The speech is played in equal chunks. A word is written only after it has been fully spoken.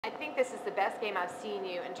I think this is the best game I've seen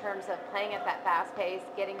you in terms of playing at that fast pace,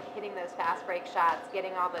 hitting those fast break shots,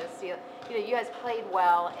 getting all those steals. You guys played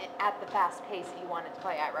well at the fast pace that you wanted to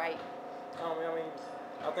play at, right?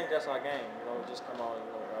 I think that's our game. Just come on.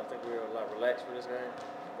 I think we were a lot relaxed for this game,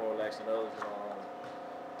 more relaxed than others.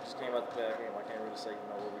 Just came out to play our game. I can't really say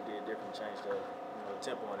what we did different, changed the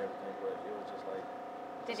tempo and everything, but it was just like.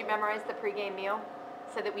 Did you memorize the pregame meal?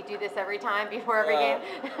 So that we do this every time before every game?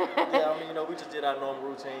 Yeah, we just did our normal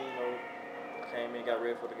routine, came in, got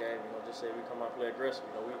ready for the game, just said we come out and play aggressive.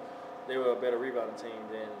 They were a better rebounding team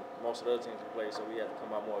than most of the other teams we played, so we had to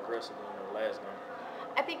come out more aggressive than the last game.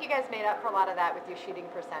 I think you guys made up for a lot of that with your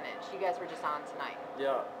shooting percentage. You guys were just on tonight.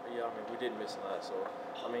 Yeah, we did miss a lot, so,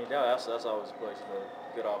 that's always a plus,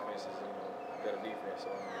 good offenses and, better defense,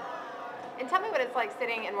 so, And tell me what it's like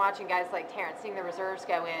sitting and watching guys like Terrence, seeing the reserves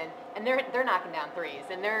go in, and they're knocking down threes,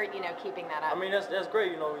 and they're keeping that up. That's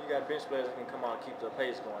great. You got bench players that can come out and keep the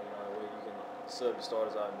pace going. Where you can sub the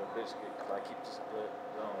starters out and basically keep the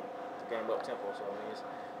game up tempo. So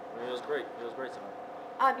it was great. It was great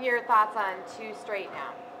tonight. Your thoughts on two straight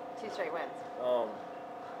wins?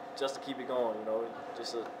 Just to keep it going.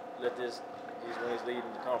 Just to let these wins lead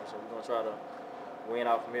in the conference. So we're gonna try to win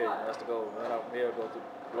out from here. That's the goal. Win out from here,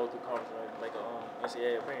 blow through conference, and make a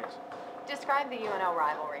NCAA appearance. Describe the UNO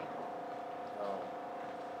rivalry.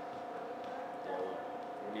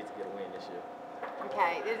 We need to get a win this year.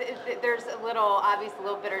 Okay, there's a little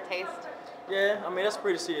bitter taste. Yeah, that's a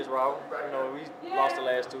pretty serious rivalry. We lost the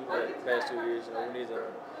past 2 years. We need to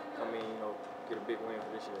come in, get a big win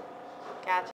for this year. Gotcha.